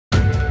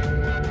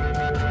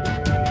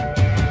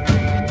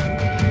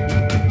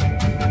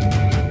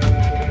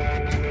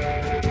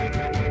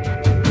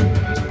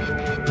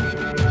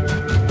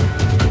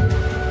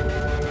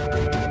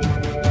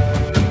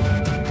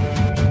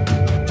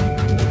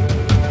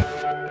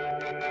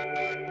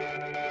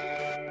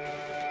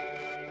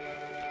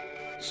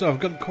So I've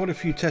got quite a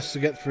few tests to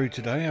get through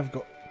today. I've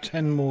got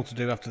 10 more to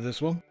do after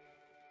this one.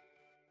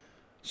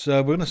 So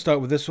we're going to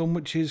start with this one,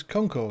 which is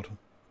Concorde.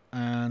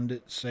 And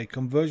it's a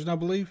conversion, I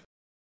believe.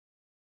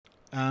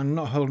 And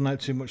not holding out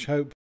too much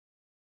hope.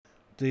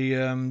 The,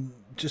 I'll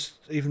just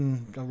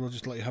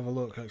let you have a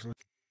look actually.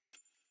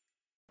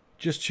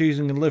 Just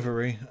choosing a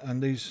livery and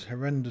these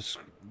horrendous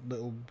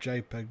little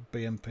JPEG,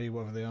 BMP,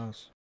 whatever they are.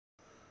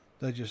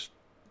 They're just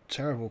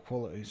terrible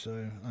quality, so,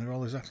 and they're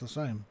all exactly the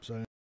same.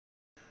 So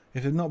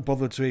if they've not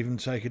bothered to even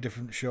take a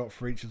different shot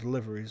for each of the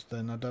liveries,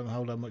 then I don't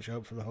hold out much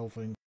hope for the whole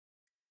thing.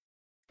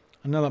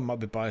 I know that might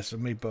be biased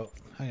of me, but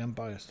hey, I'm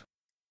biased.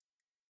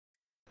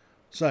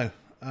 So,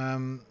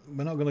 we're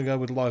not going to go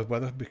with live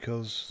weather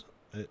because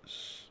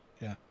it's,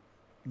 yeah,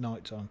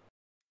 night time.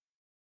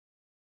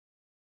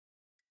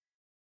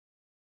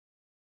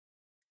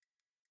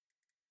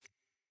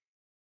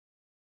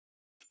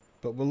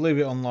 But we'll leave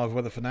it on live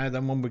weather for now,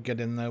 then when we get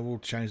in there we'll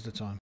change the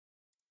time.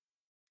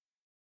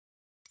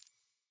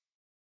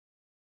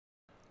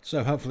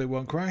 So hopefully it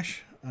won't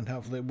crash, and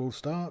hopefully it will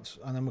start,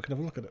 and then we can have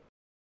a look at it.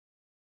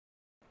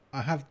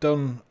 I have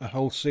done a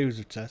whole series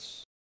of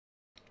tests,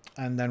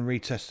 and then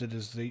retested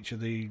as each of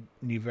the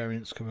new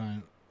variants come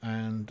out,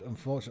 and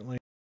unfortunately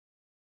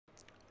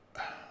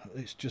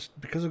it's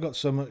just because I've got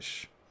so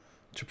much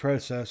to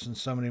process and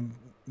so many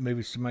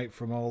movies to make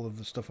from all of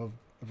the stuff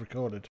I've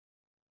recorded.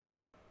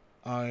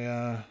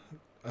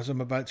 As I'm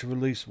about to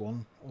release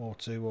one, or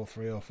two, or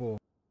three, or four,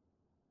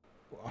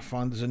 I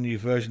find there's a new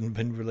version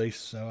been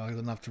released, so I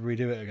don't have to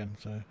redo it again.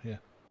 So yeah,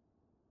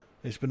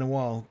 it's been a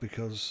while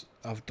because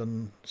I've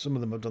done some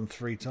of them. I've done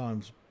 3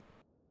 times,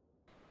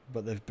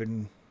 but they've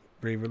been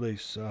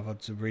re-released, so I've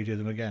had to redo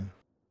them again.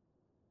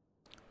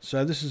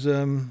 So this is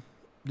the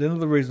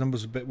other reason I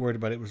was a bit worried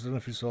about it was, I don't know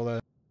if you saw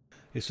there,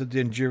 it said the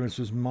endurance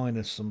was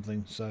minus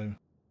something, so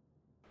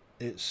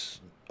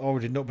it's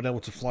already not been able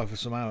to fly for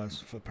some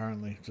hours,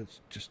 apparently. So it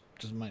just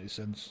doesn't make any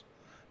sense.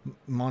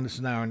 Minus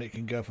an hour and it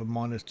can go for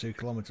minus 2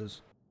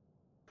 kilometers.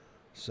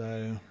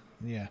 So,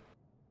 yeah.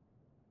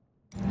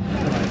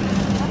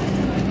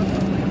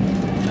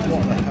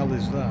 What the hell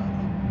is that?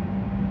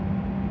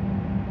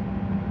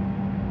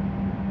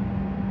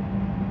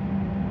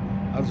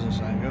 That doesn't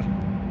sound good.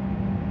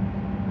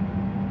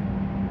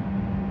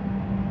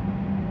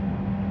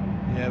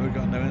 Yeah, we've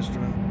got no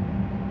instrument.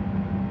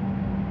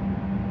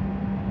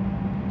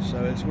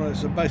 So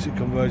it's a basic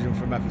conversion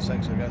from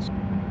FSX, I guess.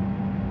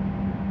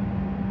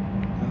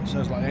 And it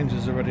sounds like the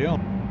engine's already on.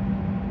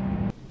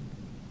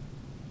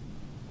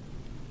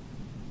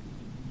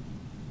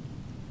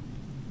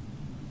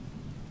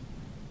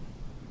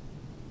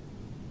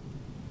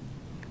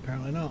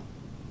 Apparently not.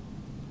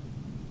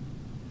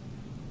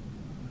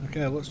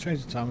 Okay, let's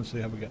change the time and see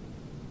how we get.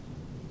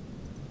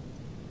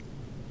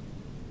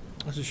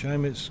 That's a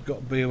shame it's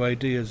got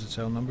BOAD as the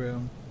tail number.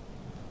 I'm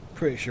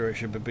pretty sure it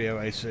should be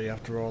BOAC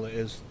after all it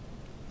is.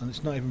 And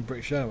it's not even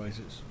British Airways,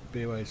 it's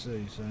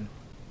BOAC, so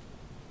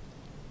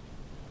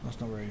that's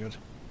not very good.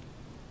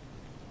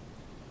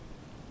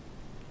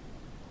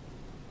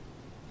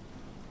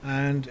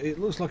 And it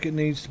looks like it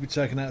needs to be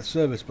taken out of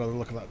service by the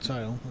look of that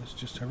tail. It's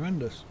just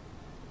horrendous.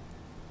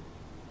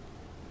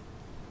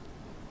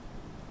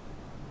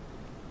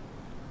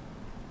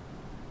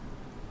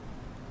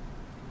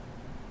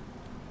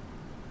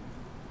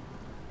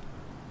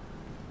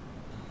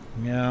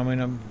 Yeah, I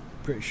mean, I'm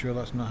pretty sure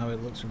that's not how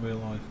it looks in real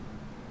life.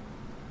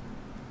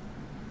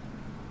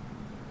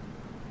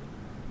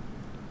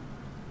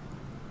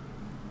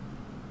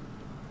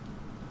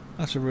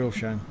 That's a real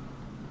shame.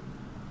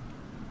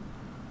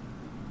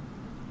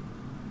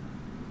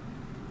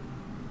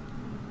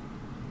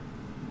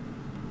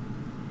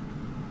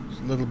 It's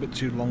a little bit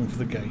too long for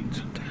the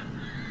gate.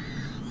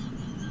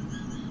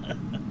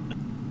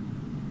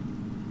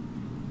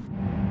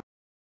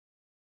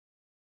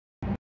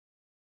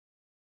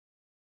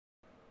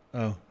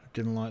 Oh,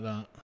 didn't like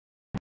that.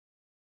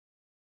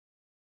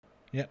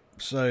 Yep,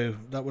 so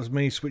that was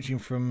me switching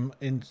from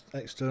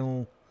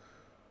external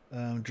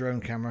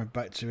drone camera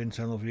back to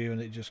internal view, and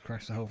it just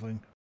crashed the whole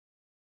thing.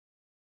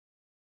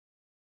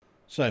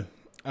 So,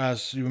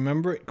 as you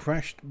remember, it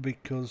crashed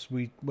because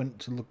we went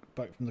to look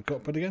back from the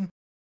cockpit again.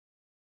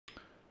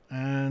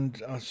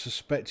 And I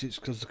suspect it's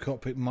because the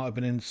cockpit might have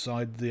been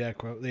inside the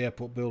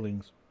airport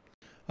buildings.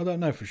 I don't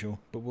know for sure,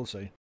 but we'll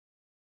see.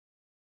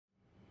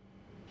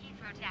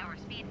 Tower,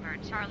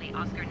 Speedbird, Charlie,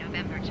 Oscar,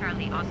 November,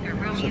 Charlie, Oscar,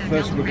 Romeo, so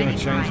first we're going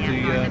to change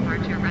the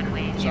departure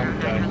runway, time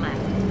of day.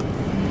 left.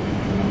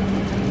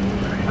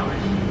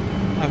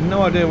 I have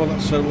no idea why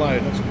that's so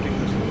loud. That's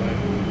ridiculously loud.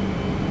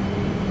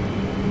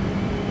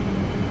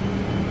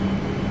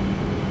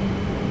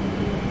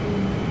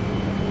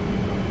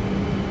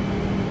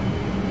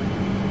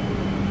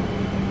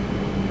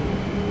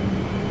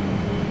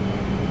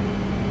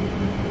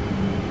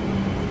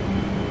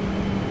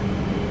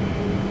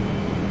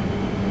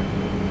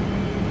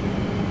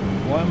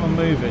 Why am I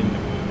moving?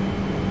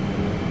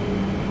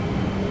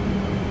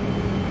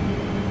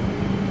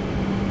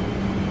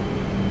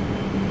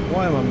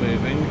 Why am I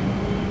moving?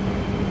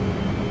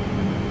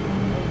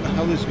 What the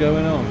hell is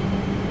going on?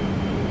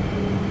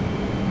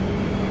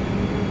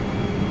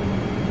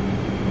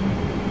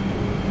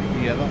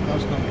 Yeah,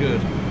 that's not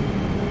good.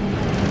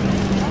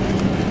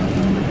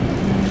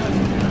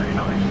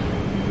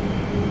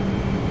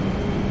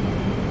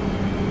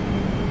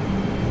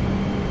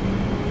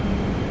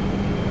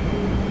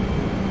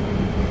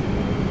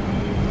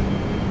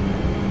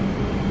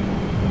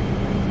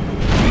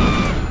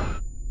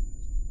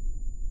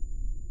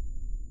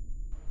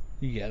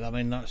 Yeah, I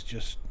mean, that's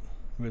just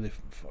really...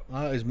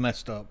 that is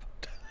messed up.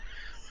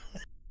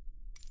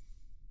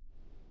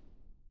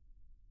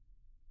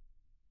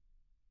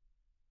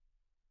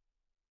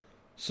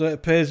 So it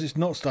appears it's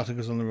not static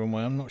us on the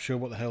runway. I'm not sure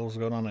what the hell's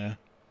going on here.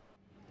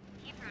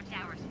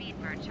 Tower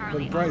Speedbird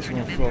Charlie The brakes Oscar are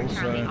on November full,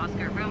 Charlie so...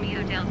 Oscar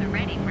Romeo Delta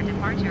ready for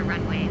departure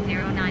runway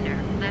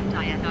 09er, left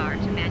ISR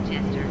to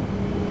Manchester.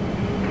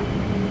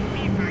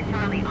 Speedbird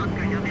Charlie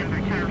Oscar November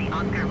Charlie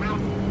Oscar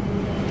Romeo.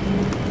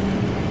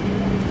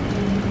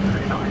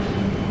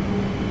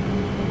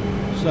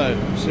 So,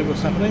 let's see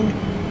what's happening.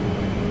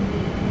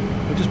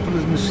 We'll just put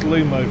it in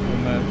slow mode for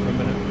a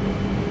minute.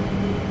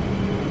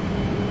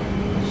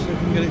 See if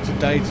we can get it to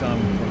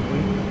daytime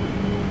properly.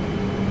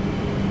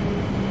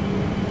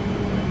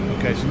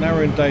 Okay, so now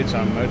we're in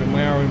daytime mode, and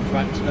we are in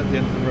fact at the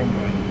end of the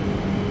runway.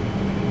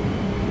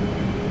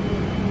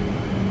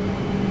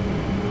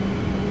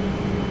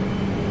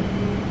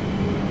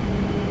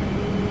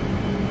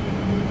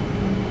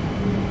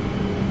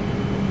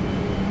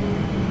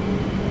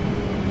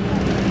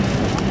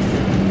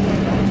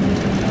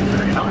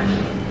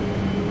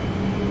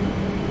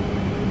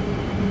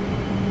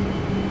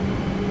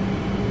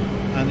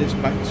 And it's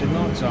back to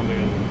night time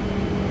again.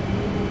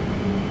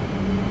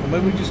 Or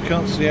maybe we just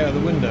can't see out of the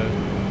window.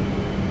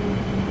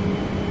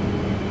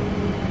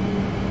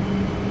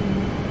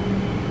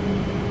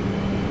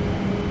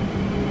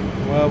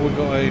 Well, we've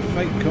got a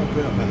fake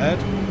cockpit up ahead.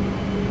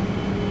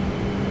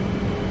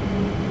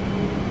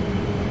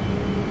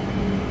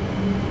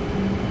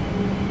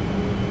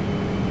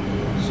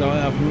 So I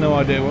have no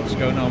idea what's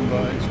going on,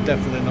 but it's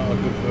definitely not a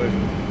good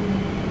version.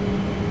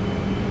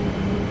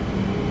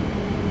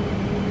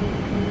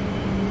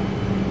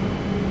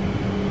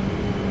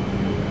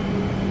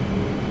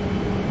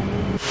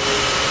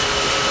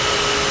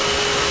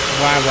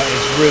 Wow, that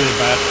is really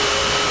bad.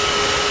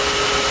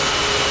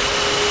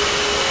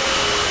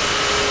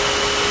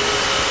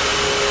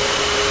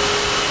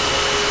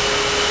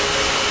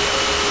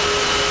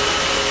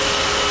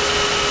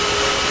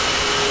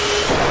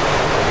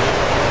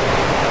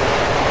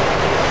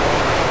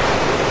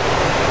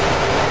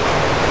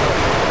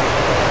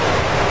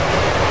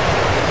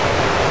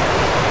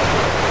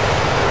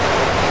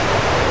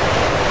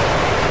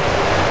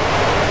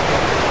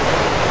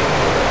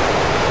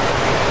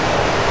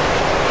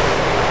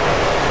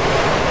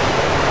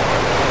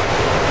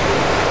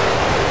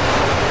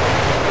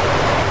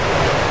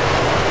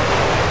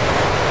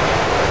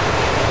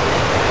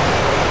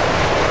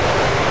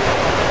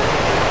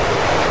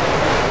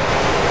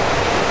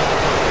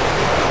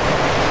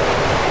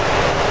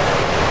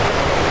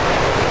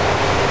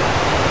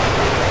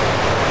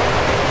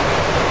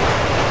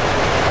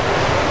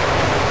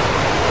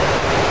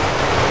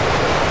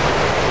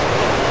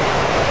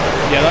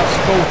 Yeah, that's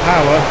full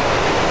power.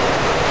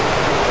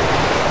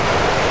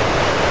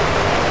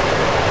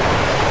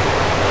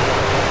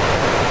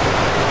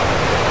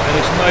 And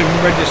it's not even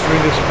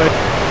registering the speed.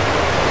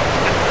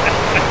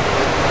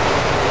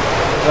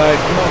 So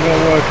it's not going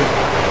to work.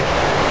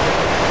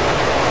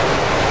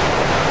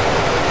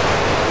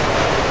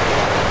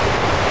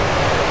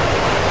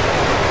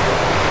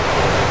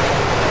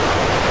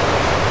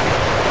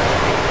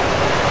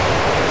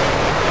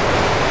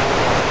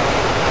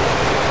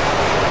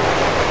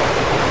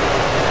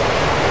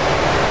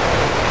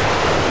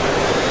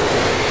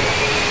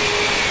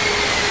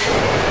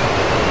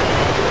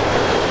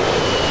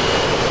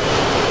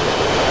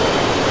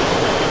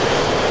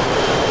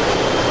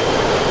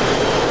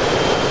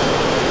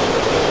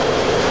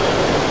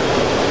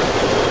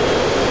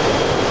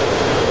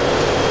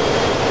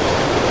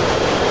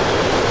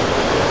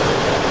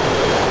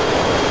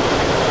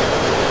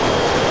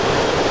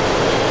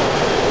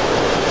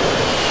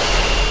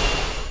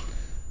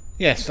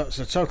 Yes, that's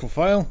a total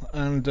fail,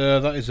 and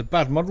that is a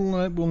bad model,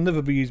 and it will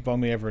never be used by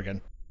me ever again.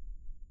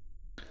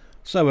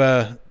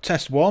 So,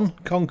 test 1,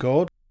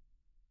 Concorde.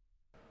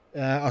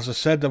 As I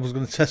said, I was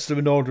going to test them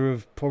in order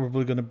of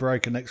probably going to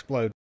break and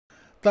explode.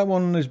 That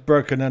one is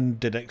broken and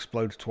did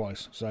explode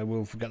twice, so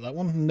we'll forget that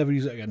one and never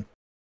use it again.